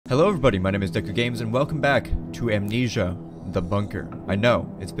Hello everybody, my name is Deku Games and welcome back to Amnesia, the bunker. I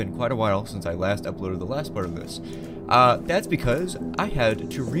know, it's been quite a while since I last uploaded the last part of this. That's because I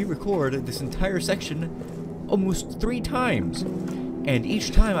had to re-record this entire section almost 3 times. And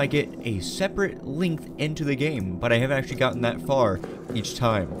each time I get a separate length into the game, but I haven't actually gotten that far each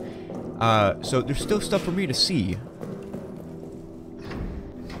time. So there's still stuff for me to see.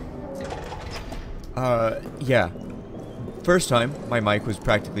 Yeah. First time, my mic was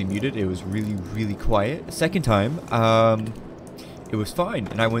practically muted. It was really quiet. Second time, it was fine,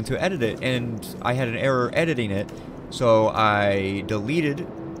 and I went to edit it, and I had an error editing it, so I deleted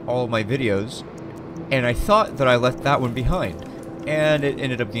all of my videos, and I thought that I left that one behind, and it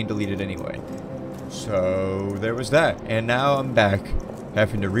ended up getting deleted anyway. So there was that, and now I'm back,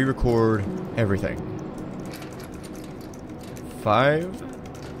 having to re-record everything.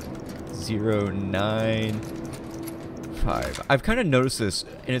 509 5. I've kind of noticed this,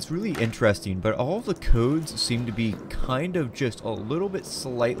 and it's really interesting, but all of the codes seem to be kind of just a little bit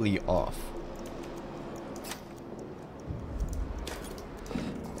slightly off.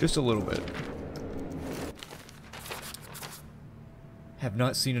 Just a little bit. Have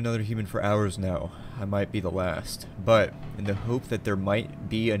not seen another human for hours now. I might be the last, but in the hope that there might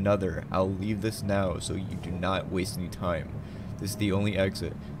be another, I'll leave this now so you do not waste any time. This is the only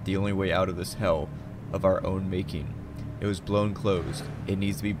exit, the only way out of this hell of our own making. It was blown closed. It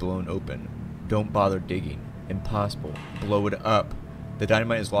needs to be blown open. Don't bother digging. Impossible. Blow it up. The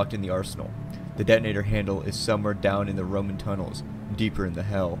dynamite is locked in the arsenal. The detonator handle is somewhere down in the Roman tunnels, deeper in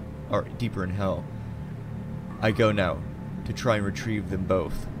hell. I go now to try and retrieve them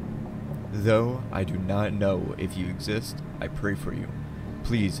both. Though I do not know if you exist, I pray for you.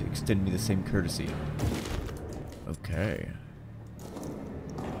 Please extend me the same courtesy. Okay.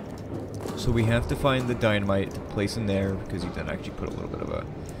 So we have to find the dynamite to place in there, because you then actually put a little bit of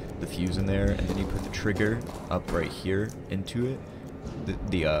the fuse in there, and then you put the trigger up right here into it,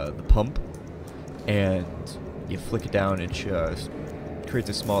 the pump, and you flick it down and just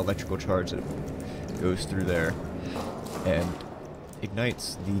creates a small electrical charge that goes through there and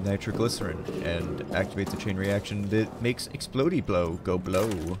ignites the nitroglycerin and activates a chain reaction that makes explodey blow go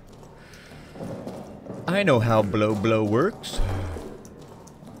blow. I know how blow works.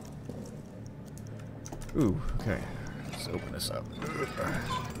 Ooh, okay. Let's open this up.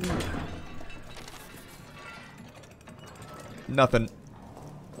 Nothing.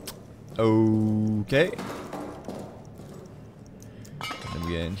 Okay. And then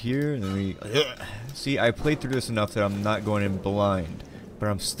we get in here, and then we... See, I played through this enough that I'm not going in blind. But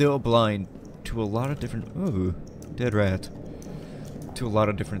I'm still blind to a lot of different... Ooh, dead rat. To a lot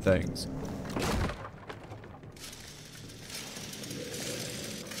of different things.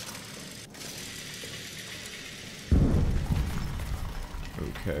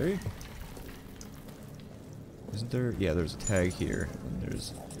 Okay. Isn't there? Yeah, there's a tag here. And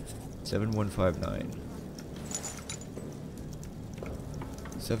there's 7159.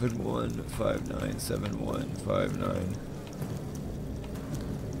 7159, 7159.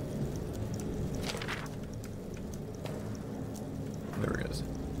 There it is.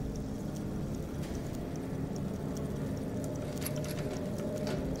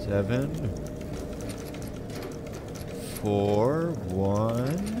 Seven. 4,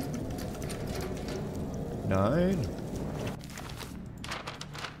 1, 9,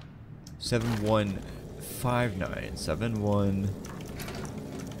 7, 1, 5, 9, 7, 1,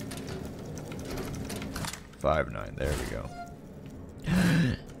 5, 9. There we go.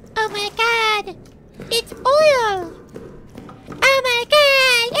 Oh my god! It's oil! Oh my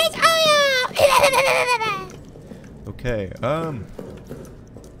god! It's oil! Okay,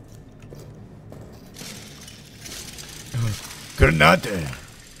 Granate!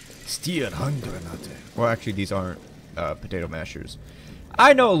 Steel hand granate. Well, actually, these aren't potato mashers.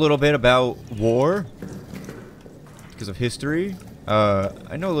 I know a little bit about war because of history.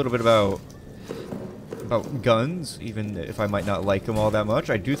 I know a little bit about guns, even if I might not like them all that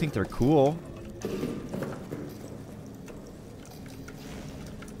much. I do think they're cool.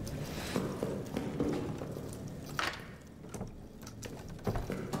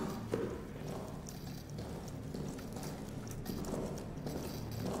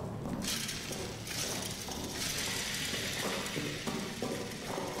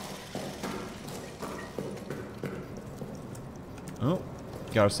 Oh,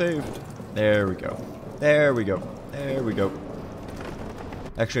 got it saved. There we go. There we go. There we go.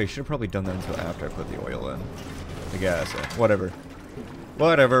 Actually, I should have probably done that until after I put the oil in. I guess. Whatever.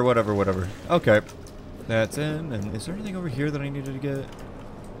 Whatever. Okay. That's in. And is there anything over here that I needed to get?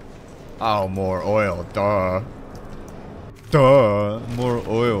 Oh, more oil. Duh. Duh, more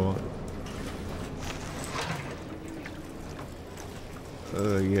oil.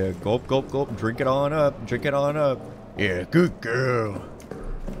 Yeah, gulp, gulp, gulp. Drink it on up. Drink it on up. Yeah, good girl.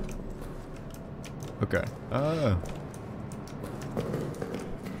 Okay.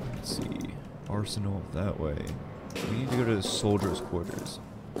 Let's see. Arsenal that way. We need to go to the soldiers' quarters.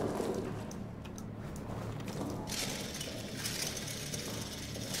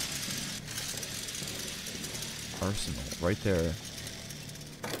 Arsenal, right there.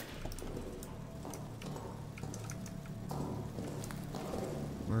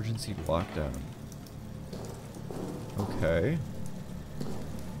 Emergency lockdown. Okay.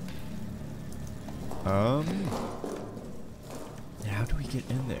 How do we get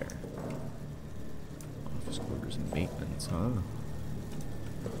in there? Office quarters and maintenance, huh?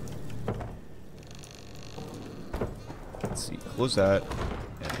 Let's see. Close that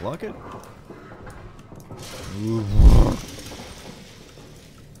and lock it. Ooh.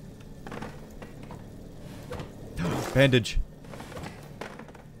 Bandage.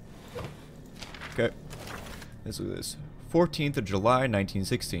 Okay. Let's do this. 14th of July,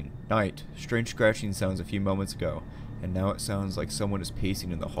 1916. Night. Strange scratching sounds a few moments ago, and now it sounds like someone is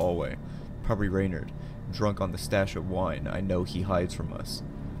pacing in the hallway. Probably Reynard. Drunk on the stash of wine I know he hides from us.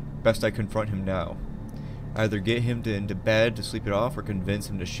 Best I confront him now. Either get him into bed to sleep it off or convince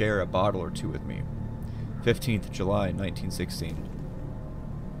him to share a bottle or two with me. 15th July, 1916.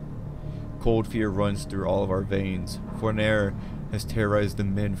 Cold fear runs through all of our veins. Fournier has terrorized the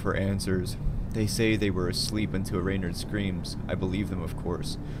men for answers. They say they were asleep until Reynard screams. I believe them, of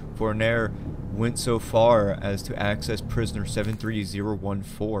course. Fournier went so far as to access prisoner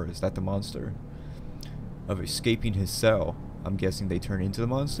 73014, is that the monster, of escaping his cell. I'm guessing they turn into the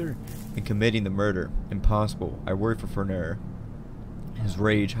monster? And committing the murder. Impossible. I worry for Fournier. His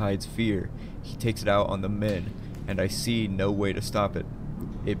rage hides fear. He takes it out on the men, and I see no way to stop it.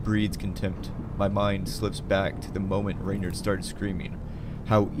 It breeds contempt. My mind slips back to the moment Reynard started screaming.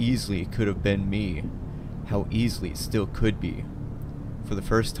 How easily it could have been me. How easily it still could be. For the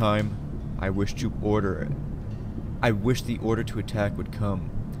first time, I wish the order to attack would come.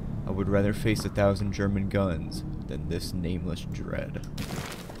 I would rather face 1,000 German guns than this nameless dread.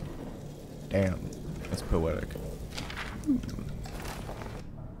 Damn, that's poetic.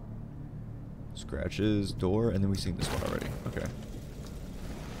 Scratches, door, and then we've seen this one already. Okay.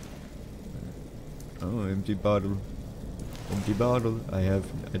 Oh, empty bottle. Empty bottle. I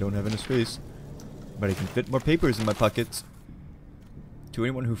don't have enough space, but I can fit more papers in my pockets. To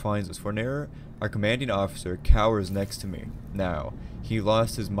anyone who finds us, Fournier, our commanding officer, cowers next to me. Now, he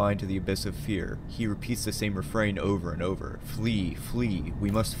lost his mind to the abyss of fear. He repeats the same refrain over and over. Flee, flee, we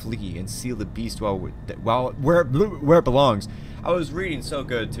must flee and seal the beast where it belongs. I was reading so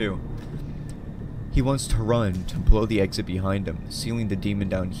good too. He wants to run, to blow the exit behind him, sealing the demon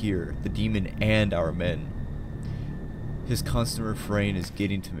down here, the demon and our men. His constant refrain is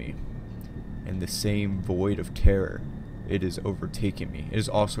getting to me, and the same void of terror, it is overtaking me. It is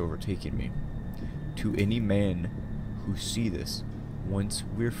also overtaking me. To any man who see this, once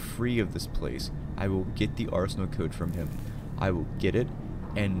we're free of this place, I will get the arsenal code from him. I will get it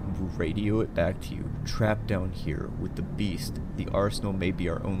and radio it back to you. Trapped down here with the beast, the arsenal may be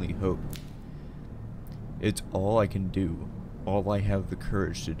our only hope. It's all I can do, all I have the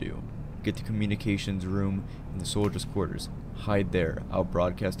courage to do. Get the communications room in the soldiers' quarters. Hide there. I'll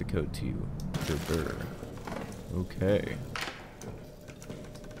broadcast a code to you. Durr. Okay.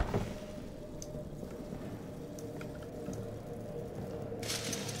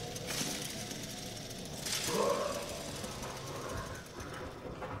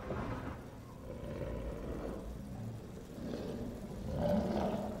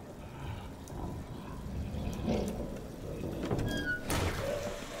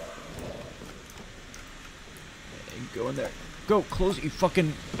 Go in there. Go, close you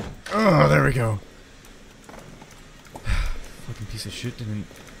fucking... Oh, there we go. Fucking piece of shit didn't...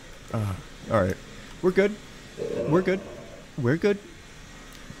 alright. We're good. We're good. We're good.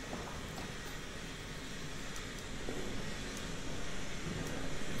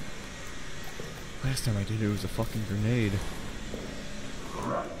 Last time I did it was a fucking grenade.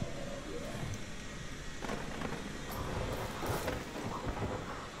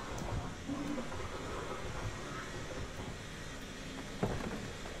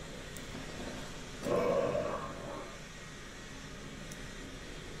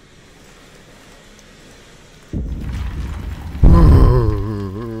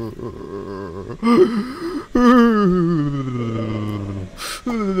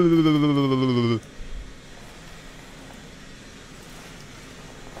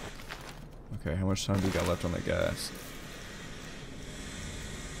 Okay, how much time do we got left on the gas?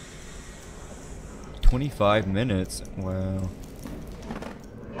 25 minutes. Wow.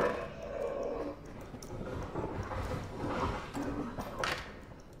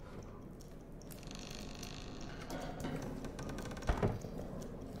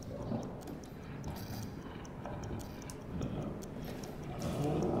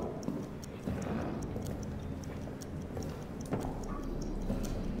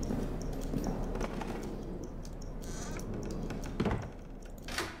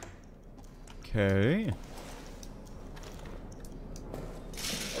 Okay.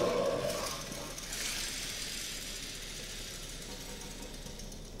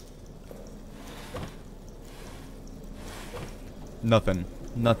 Nothing.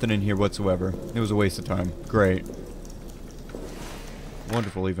 Nothing in here whatsoever. It was a waste of time. Great.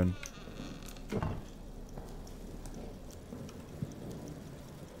 Wonderful, even.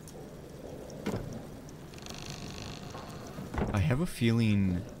 I have a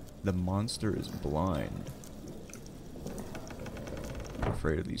feeling the monster is blind. I'm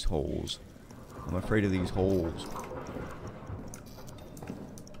afraid of these holes. I'm afraid of these holes.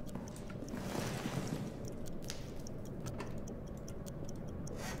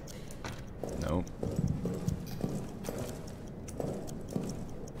 Nope.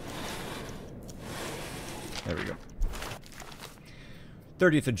 There we go.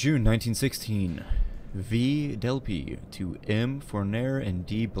 30th of June, 1916. V. Delpy to M. Fournier and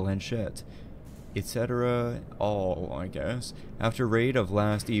D. Blanchette, etc. all, I guess. After raid of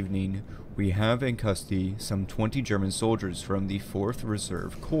last evening, we have in custody some 20 German soldiers from the 4th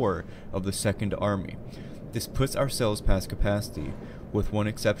Reserve Corps of the 2nd Army. This puts ourselves past capacity. With one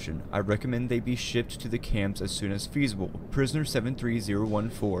exception, I recommend they be shipped to the camps as soon as feasible. Prisoner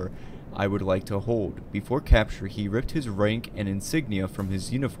 73014 I would like to hold. Before capture, he ripped his rank and insignia from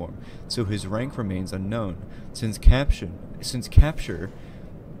his uniform, so his rank remains unknown. Since capture,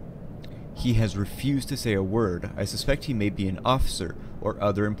 he has refused to say a word. I suspect he may be an officer or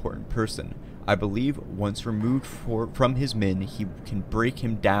other important person. I believe once removed from his men, he can break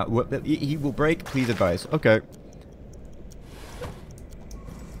him down. He will break. Please advise. Okay.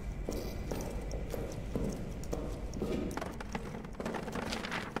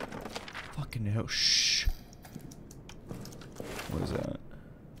 Fucking hell. Shh. What is that?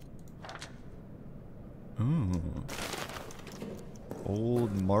 Ooh.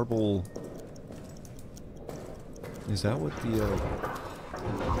 Old marble. Is that what the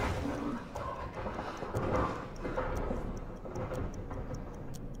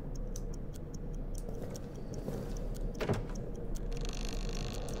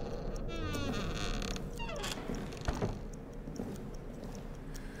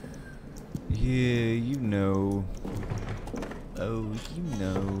Yeah, you know. Oh, you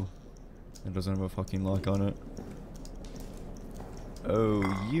know. It doesn't have a fucking lock on it. Oh,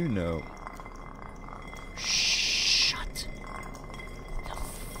 you know. Shut the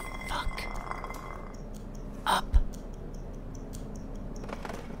fuck up.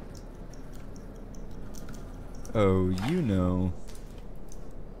 Oh, you know.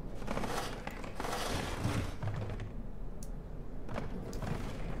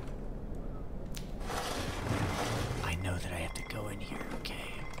 I know that I have to go in here, okay?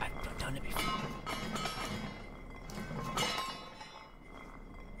 I've done it before.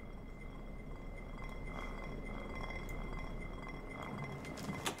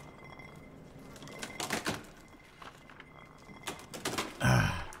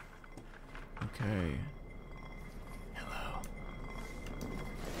 Okay. Hello.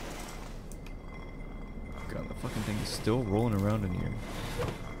 God, the fucking thing is still rolling around in here.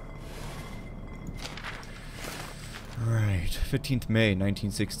 Right, 15th May,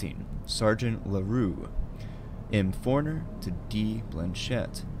 1916. Sergeant LaRue. M. Fournier to D.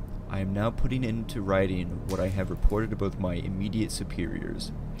 Blanchette. I am now putting into writing what I have reported to both my immediate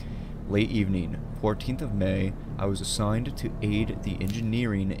superiors. Late evening, 14th of May, I was assigned to aid the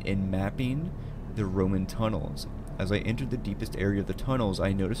engineering in mapping the Roman tunnels. As I entered the deepest area of the tunnels,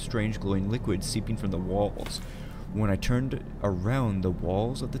 I noticed strange glowing liquid seeping from the walls. When I turned around, the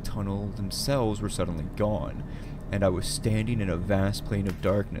walls of the tunnel themselves were suddenly gone, and I was standing in a vast plain of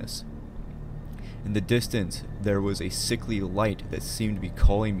darkness. In the distance, there was a sickly light that seemed to be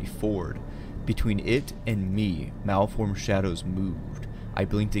calling me forward. Between it and me, malformed shadows moved. I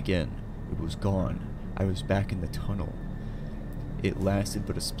blinked again. It was gone. I was back in the tunnel. It lasted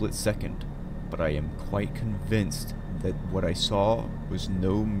but a split second, but I am quite convinced that what I saw was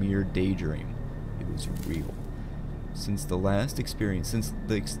no mere daydream. It was real. Since that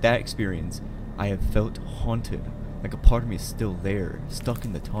experience, I have felt haunted, like a part of me is still there, stuck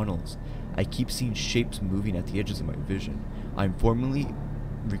in the tunnels. I keep seeing shapes moving at the edges of my vision. I am formally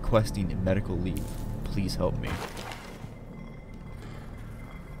requesting medical leave. Please help me.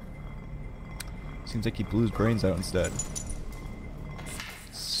 Seems like he blew his brains out instead.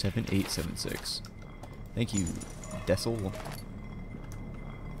 7876. Thank you, Decil.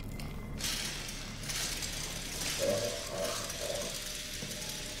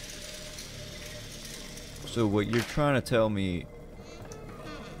 So what you're trying to tell me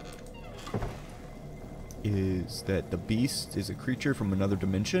is that the beast is a creature from another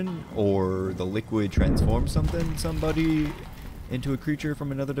dimension, or the liquid transforms somebody into a creature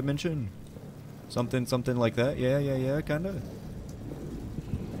from another dimension? Something like that? Yeah, kinda.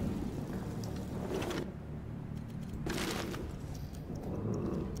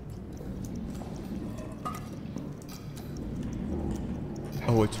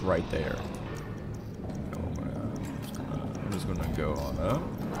 Oh, it's right there. I'm just gonna go on up.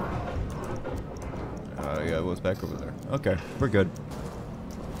 Yeah, it was back over there. Okay, we're good.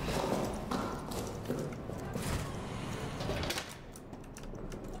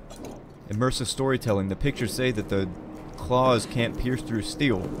 Immersive storytelling. The pictures say that the claws can't pierce through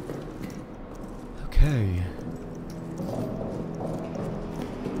steel. Okay.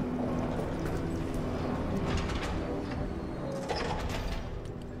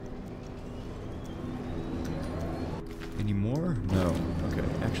 Any more? No. Okay,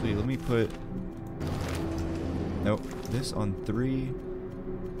 actually, let me put... Nope. This on 3.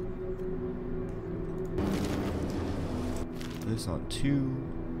 This on 2.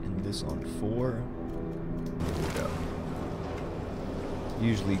 And this on 4. There we go.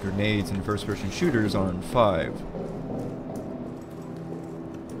 Usually grenades and first-person shooters are on 5.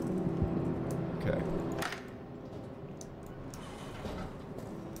 Okay.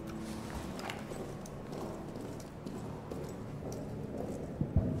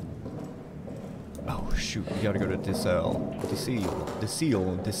 Oh shoot, we gotta go to Decil.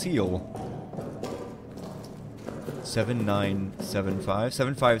 7975?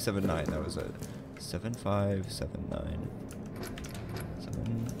 7579, that was it. 7579.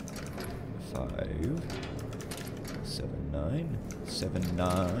 7579.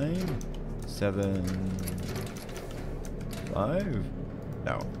 75.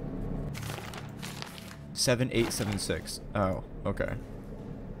 No. 7876. Oh, okay.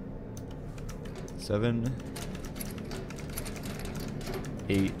 7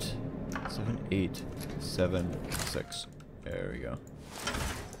 8 7 8 7 6. There we go.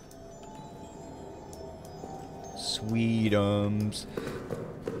 Sweetums.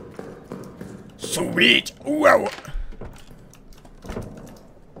 Sweet. Wow.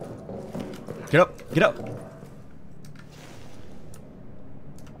 Get up. Get up.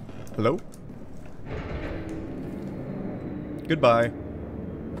 Hello? Goodbye.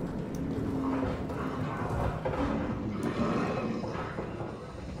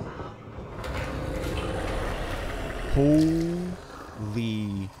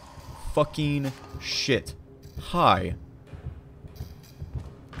 Holy fucking shit. Hi.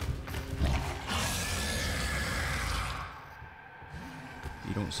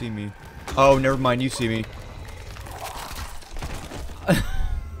 You don't see me. Oh, never mind, you see me.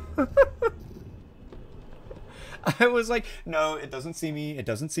 I was like, no, it doesn't see me. It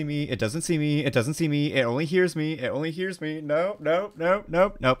doesn't see me. It doesn't see me. It doesn't see me. It only hears me. It only hears me. No, no, no,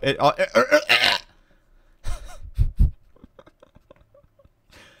 no, no.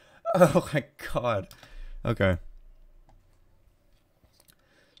 Oh my god. Okay.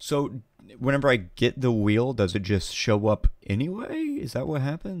 So, whenever I get the wheel, does it just show up anyway? Is that what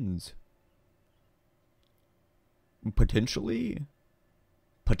happens? Potentially?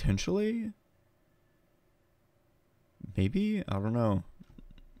 Potentially? Maybe? I don't know.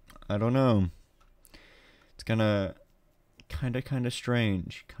 I don't know. It's kinda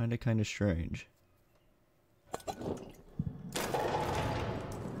strange. Kinda strange.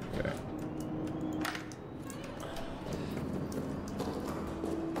 Okay.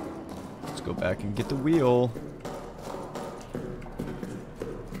 Let's go back and get the wheel.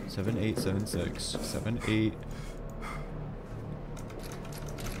 7876. 78.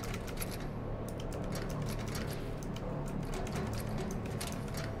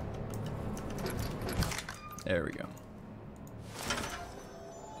 There we go.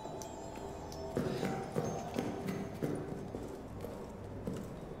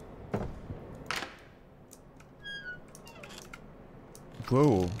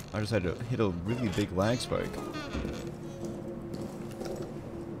 Whoa, I just had to hit a really big lag spike.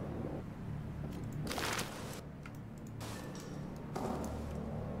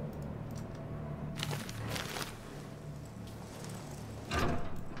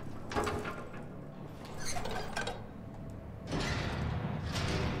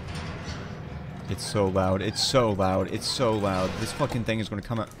 It's so loud. It's so loud. It's so loud. This fucking thing is gonna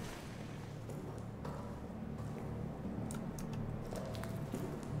come out.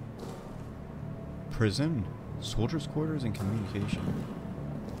 Prison, soldiers' quarters, and communication.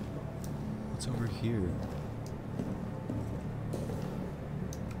 What's over here?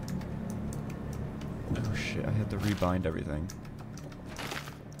 Oh shit, I had to rebind everything.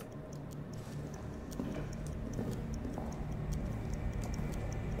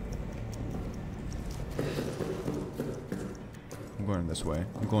 I'm going this way.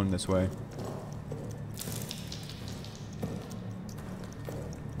 I'm going this way.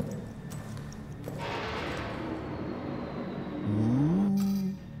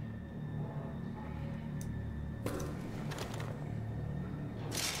 Ooh.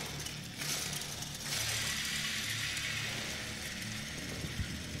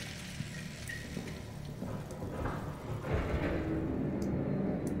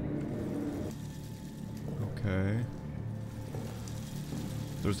 Okay.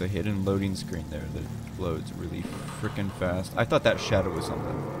 There's a hidden loading screen there that loads really freaking fast. I thought that shadow was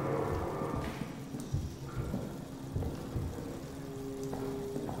something.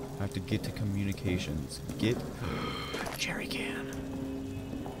 I have to get to communications. Get Jerry can.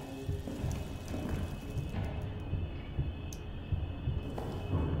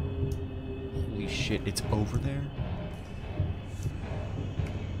 Holy shit, it's over there?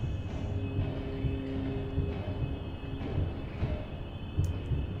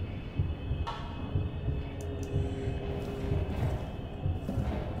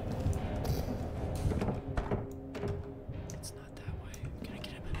 It's not that way. Can I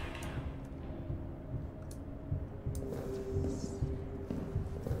get him in there now?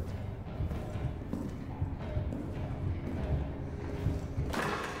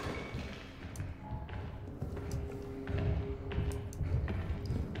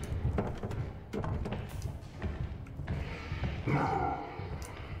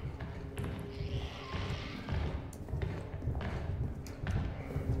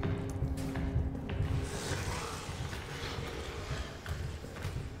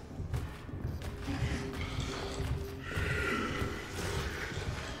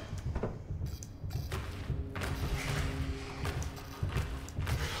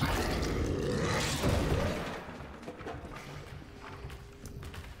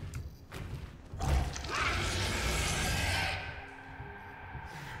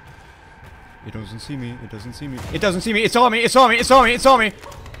 It doesn't see me. It doesn't see me. It doesn't see me. It saw me. It saw me. It saw me. It saw me.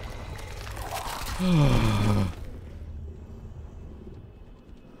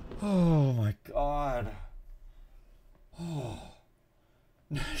 Oh my god. Oh.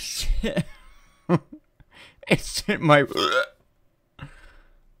 Shit. It's in my...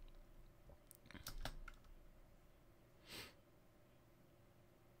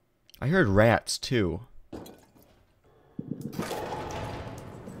 I heard rats too.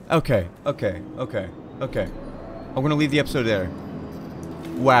 Okay, okay, okay, okay. I'm gonna leave the episode there.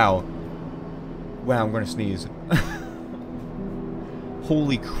 Wow. Wow, I'm gonna sneeze.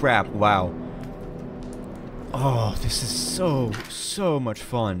 Holy crap, wow. Oh, this is so much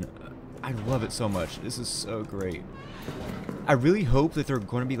fun. I love it so much. This is so great. I really hope that there are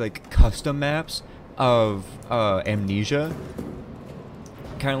going to be like custom maps of Amnesia.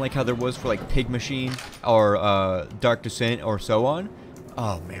 Kind of like how there was for like Pig Machine or Dark Descent or so on.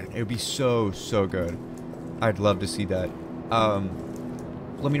 Oh man, it would be so good. I'd love to see that.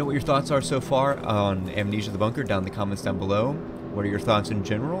 Let me know what your thoughts are so far on Amnesia the Bunker down in the comments down below. What are your thoughts in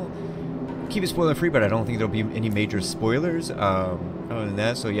general? Keep it spoiler free, but I don't think there'll be any major spoilers other than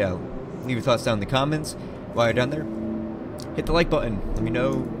that. So yeah, leave your thoughts down in the comments. While you're down there, hit the like button. Let me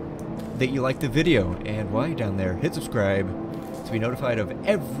know that you liked the video. And while you're down there, hit subscribe to be notified of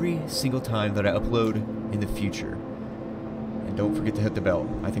every single time that I upload in the future. And don't forget to hit the bell.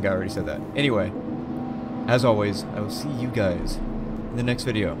 I think I already said that. Anyway, as always, I will see you guys in the next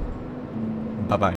video. Bye-bye.